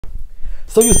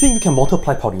So you think you can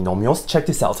multiply polynomials? Check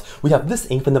this out. We have this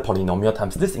infinite polynomial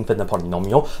times this infinite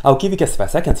polynomial. I'll give you guys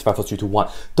 5 seconds, 5, 4, 3, 2, 1.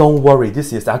 Don't worry,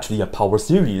 this is actually a power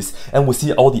series. And we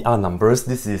see all the odd numbers.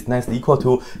 This is nicely equal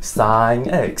to sine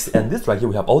x. And this right here,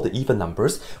 we have all the even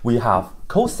numbers. We have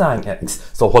cosine x.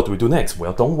 So what do we do next?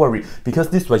 Well, don't worry,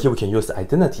 because this right here, we can use the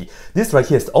identity. This right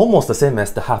here is almost the same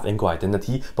as the half angle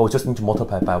identity, but we just need to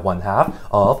multiply by 1/2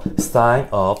 of sine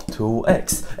of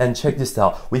 2x. And check this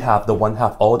out. We have the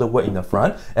 1/2 all the way in the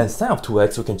front, and sine of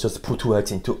 2x, we can just put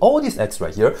 2x into all these x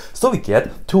right here. So we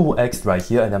get 2x right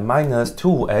here, and then minus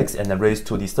 2x, and then raised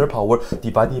to the third power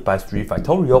divided by 3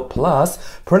 factorial plus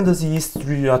parentheses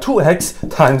 2x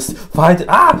times 5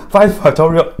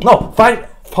 factorial, no, 5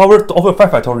 power over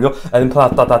 5 factorial, and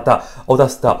plus all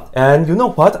that stuff. And you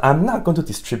know what? I'm not going to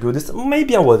distribute this.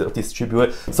 Maybe I will distribute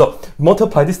it. So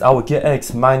multiply this, I will get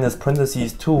x minus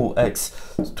parentheses 2x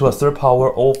to a third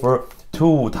power over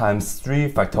 2 times 3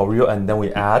 factorial, and then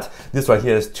we add this right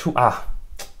here is 2.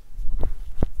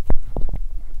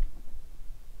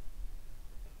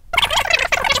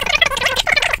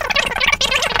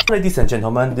 Ladies and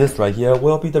gentlemen, this right here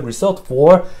will be the result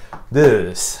for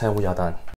this, and we are done.